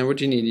 And what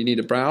do you need? You need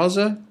a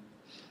browser.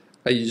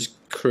 I use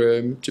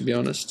Chrome, to be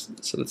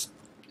honest. So let's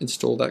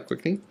install that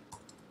quickly.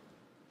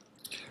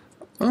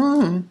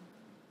 Oh,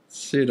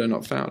 sudo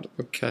not found.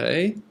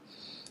 Okay.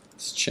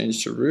 Let's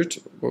change to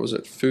root. What was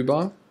it?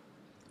 Foobar.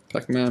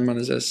 Pacman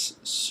minus S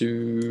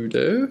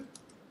sudo.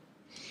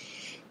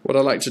 What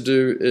I like to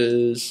do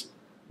is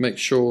make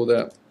sure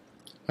that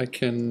I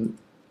can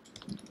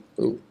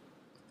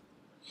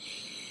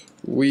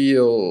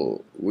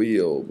wheel.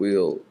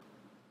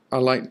 I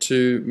like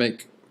to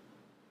make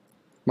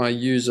my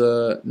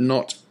user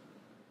not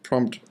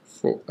prompt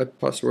for a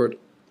password.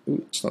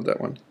 Ooh, it's not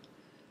that one.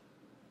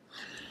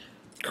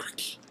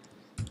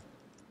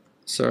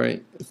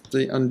 Sorry,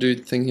 the undo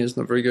thing here is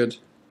not very good.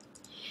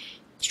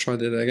 Let's try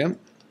that again.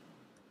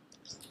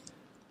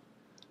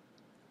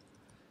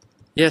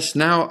 Yes,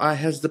 now I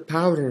has the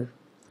power.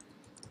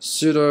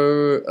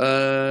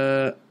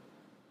 Sudo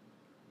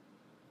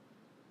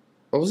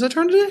what was I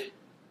trying to do?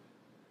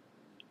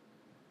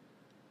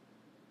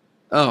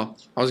 Oh,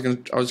 I was gonna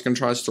try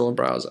to install a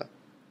browser.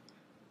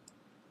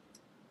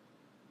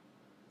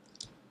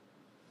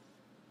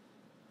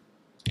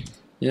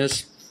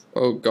 Yes.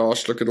 Oh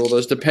gosh, look at all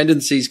those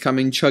dependencies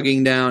coming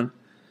chugging down.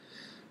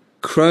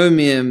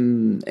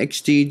 Chromium,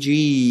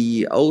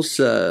 XDG,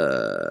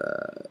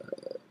 ULSA,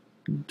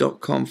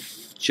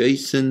 .conf,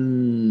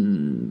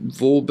 JSON,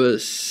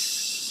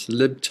 Vorbis,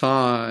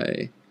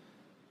 libty.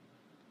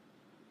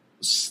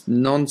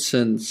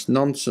 Nonsense.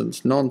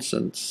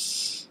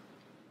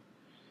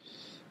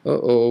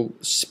 Uh-oh,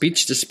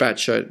 speech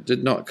dispatcher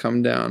did not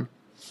come down.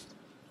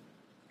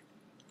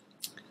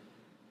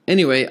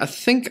 Anyway, I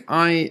think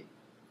I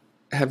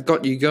have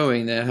got you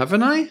going there,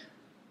 haven't I?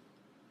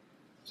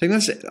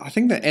 I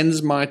think that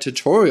ends my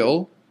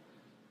tutorial.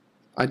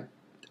 The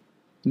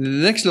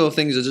next little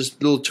things are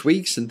just little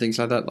tweaks and things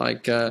like that,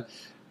 like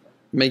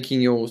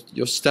making your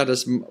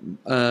status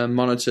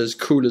monitor as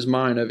cool as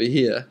mine over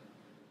here.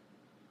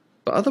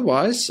 But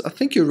otherwise, I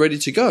think you're ready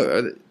to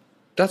go.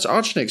 That's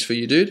Archlinux for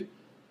you, dude.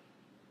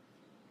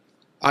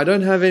 I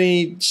don't have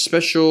any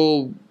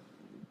special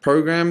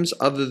programs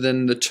other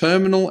than the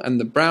terminal and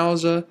the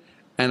browser,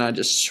 and I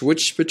just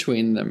switch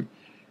between them.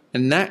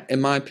 And that, in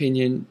my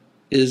opinion,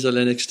 is a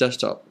Linux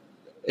desktop.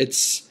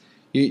 It's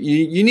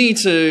you need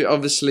to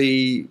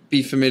obviously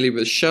be familiar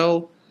with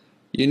shell.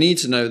 You need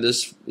to know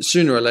this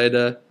sooner or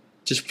later.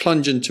 Just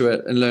plunge into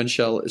it and learn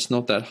shell. It's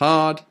not that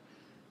hard.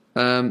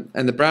 And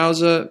the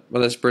browser,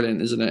 well, that's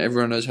brilliant, isn't it?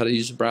 Everyone knows how to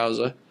use the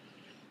browser.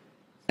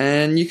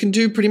 And you can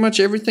do pretty much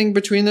everything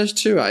between those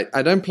two.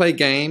 I don't play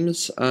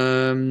games.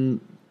 Even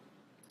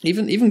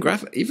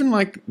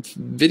like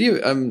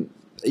video,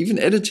 even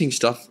editing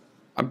stuff,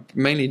 I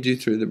mainly do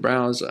through the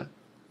browser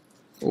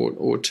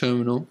or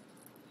terminal.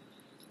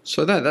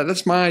 So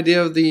that's my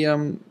idea of the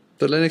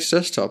Linux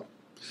desktop.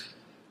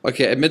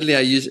 Okay, admittedly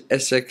I use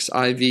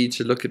SXIV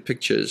to look at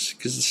pictures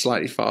because it's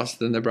slightly faster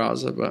than the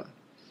browser, but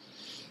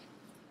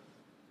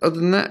other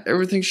than that,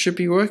 everything should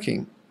be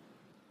working.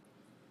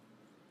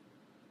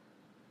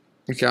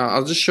 Okay,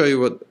 I'll just show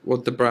you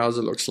what the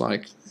browser looks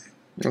like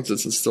once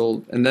it's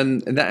installed, and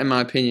that, in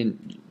my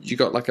opinion, you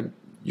got like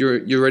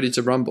you're ready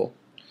to rumble.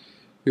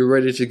 You're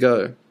ready to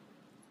go.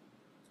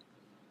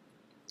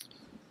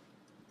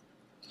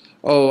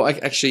 Oh,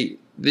 actually,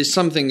 there's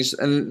some things,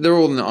 and they're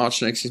all in the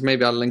Archlinux.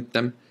 Maybe I'll link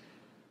them.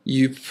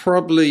 You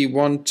probably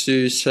want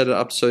to set it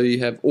up so you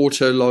have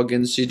auto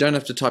login, so you don't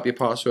have to type your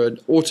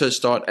password, auto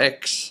start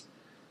X,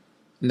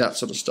 and that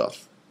sort of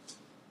stuff.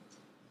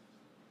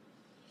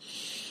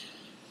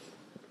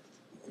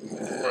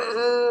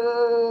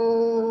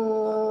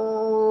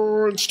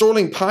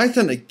 Installing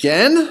Python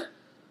again?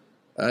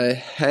 I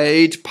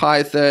hate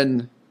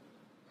Python.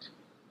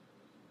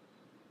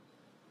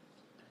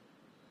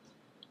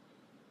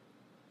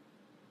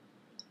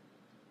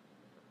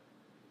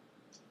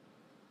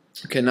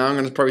 Okay, now I'm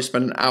going to probably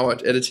spend an hour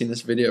editing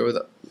this video with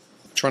it,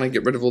 trying to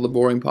get rid of all the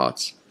boring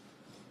parts.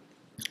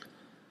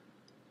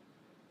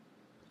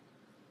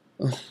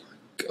 Oh my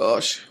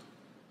gosh.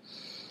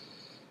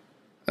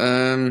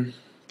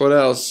 What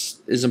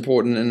else is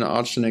important in the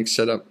Archlinux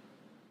setup?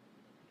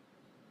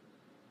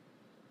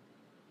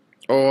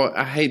 Oh,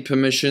 I hate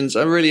permissions.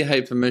 I really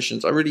hate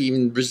permissions. I really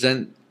even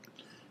resent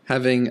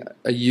having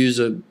a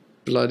user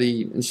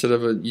bloody instead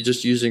of you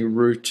just using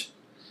root.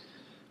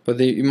 But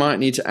you might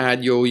need to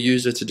add your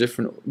user to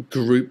different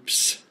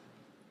groups.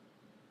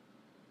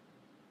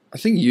 I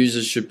think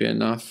users should be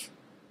enough.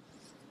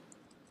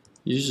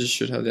 Users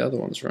should have the other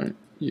ones, right?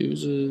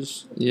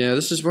 Users. Yeah,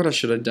 this is what I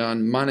should have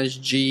done.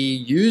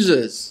 -G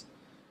users.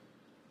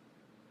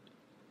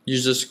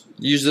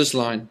 Use this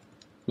line,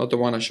 not the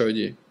one I showed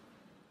you.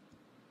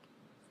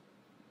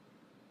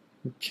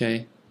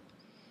 Okay.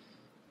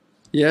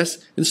 Yes,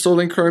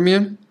 installing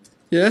Chromium.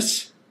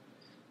 Yes.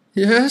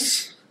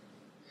 Yes.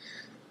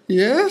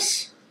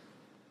 Yes.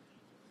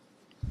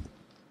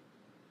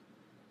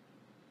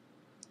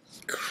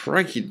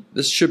 Crikey,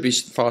 this should be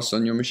fast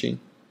on your machine.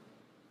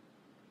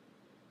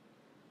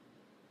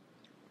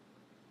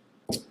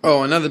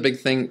 Oh, another big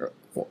thing,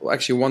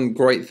 actually one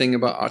great thing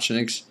about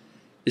Archlinux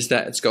is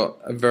that it's got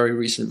a very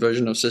recent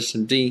version of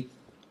systemd.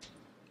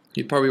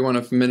 You probably want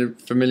to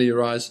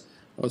familiarize,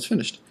 oh, it's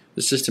finished,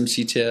 the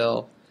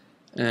systemctl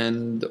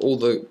and all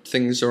the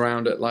things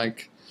around it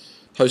like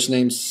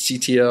hostnames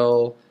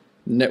CTL,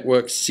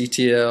 networks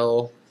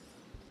CTL.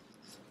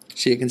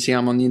 So you can see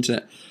I'm on the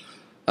internet.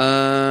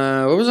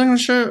 What was I going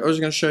to show? I was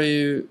going to show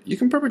you, you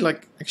can probably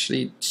like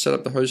actually set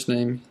up the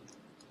hostname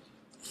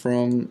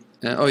from,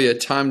 oh yeah,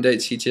 time date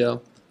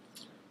CTL.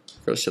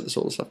 Got to set this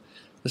all this up.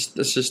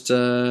 Let's just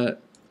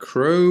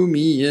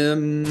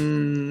Chromium.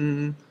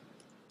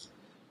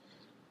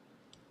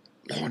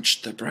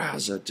 Launch the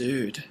browser,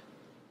 dude.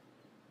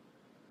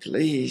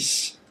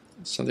 Please.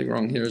 There's something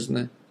wrong here, isn't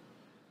there?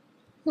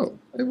 Oh,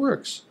 it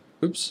works.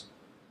 Oops.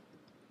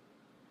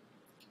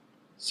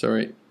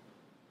 Sorry.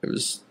 It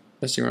was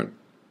messing around.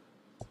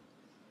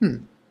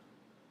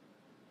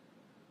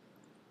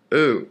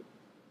 Oh,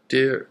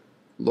 dear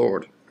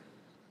Lord.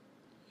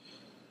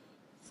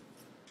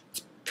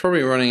 It's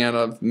probably running out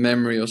of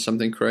memory or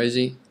something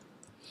crazy.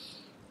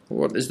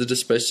 What is the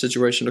disk space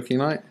situation looking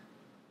like?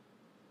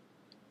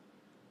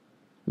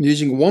 I'm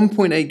using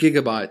 1.8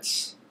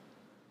 gigabytes.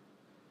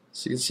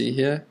 So you can see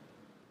here.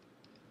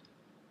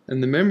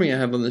 And the memory I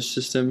have on this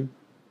system,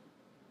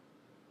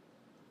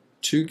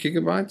 2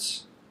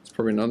 gigabytes. It's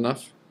probably not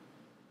enough.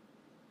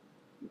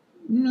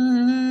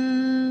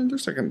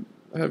 Looks like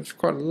I have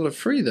quite a lot of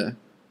free there.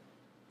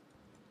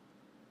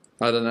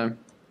 I don't know.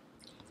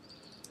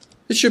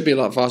 It should be a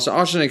lot faster.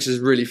 Archlinux is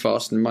really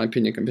fast in my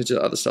opinion compared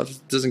to other stuff.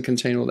 It doesn't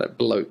contain all that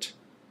bloat.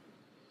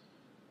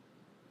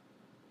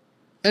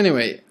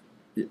 Anyway,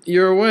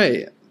 you're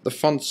away.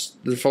 The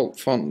default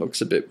font looks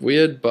a bit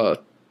weird,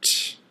 but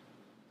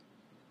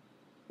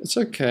it's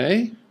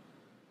okay.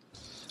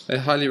 I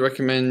highly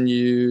recommend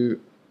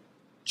you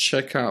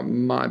check out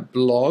my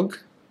blog,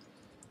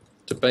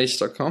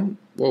 debase.com.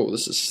 Whoa,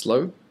 this is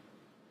slow.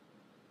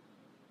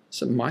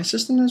 Is it my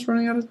system that's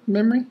running out of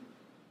memory?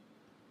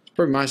 It's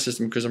probably my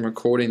system because I'm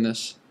recording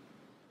this.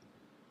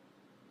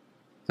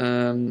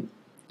 And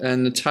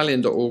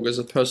Italian.org is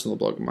a personal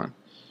blog of mine.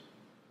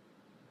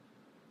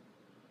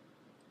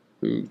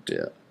 Oh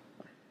dear.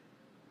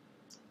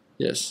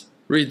 Yes,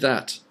 read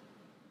that.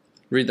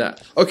 Read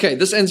that. Okay,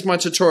 this ends my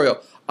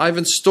tutorial. I've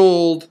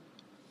installed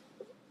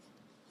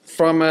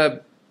from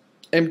a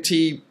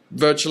empty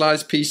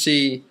virtualized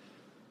PC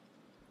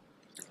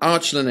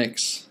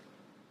Archlinux.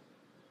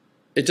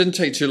 It didn't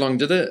take too long,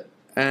 did it?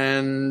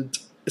 And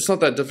it's not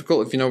that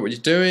difficult if you know what you're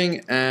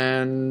doing.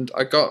 And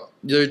I got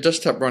your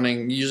desktop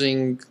running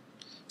using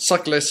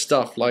suckless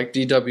stuff like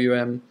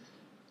DWM,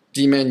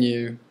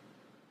 dmenu.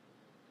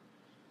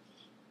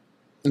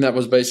 And that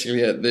was basically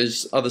it.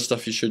 There's other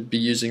stuff you should be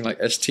using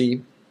like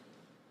ST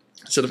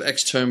instead of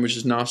Xterm, which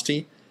is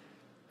nasty.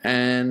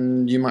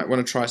 And you might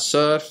want to try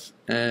Surf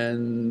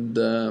and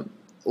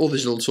all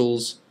these little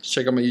tools.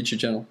 Check out my YouTube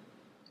channel.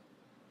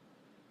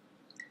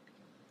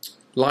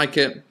 Like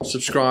it,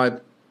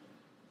 subscribe.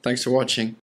 Thanks for watching.